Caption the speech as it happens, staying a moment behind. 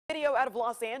Video out of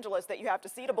Los Angeles that you have to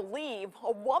see to believe.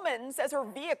 A woman says her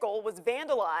vehicle was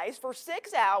vandalized for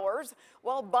 6 hours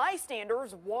while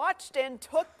bystanders watched and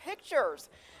took pictures.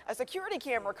 A security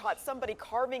camera caught somebody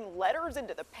carving letters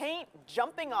into the paint,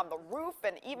 jumping on the roof,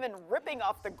 and even ripping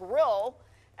off the grill.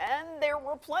 And there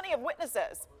were plenty of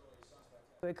witnesses.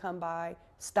 We would come by,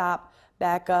 stop,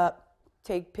 back up,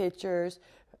 take pictures,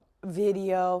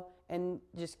 video, and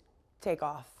just take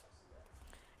off.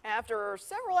 After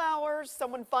several hours,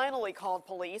 someone finally called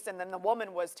police, and then the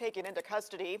woman was taken into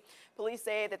custody. Police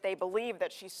say that they believe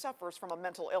that she suffers from a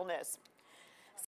mental illness.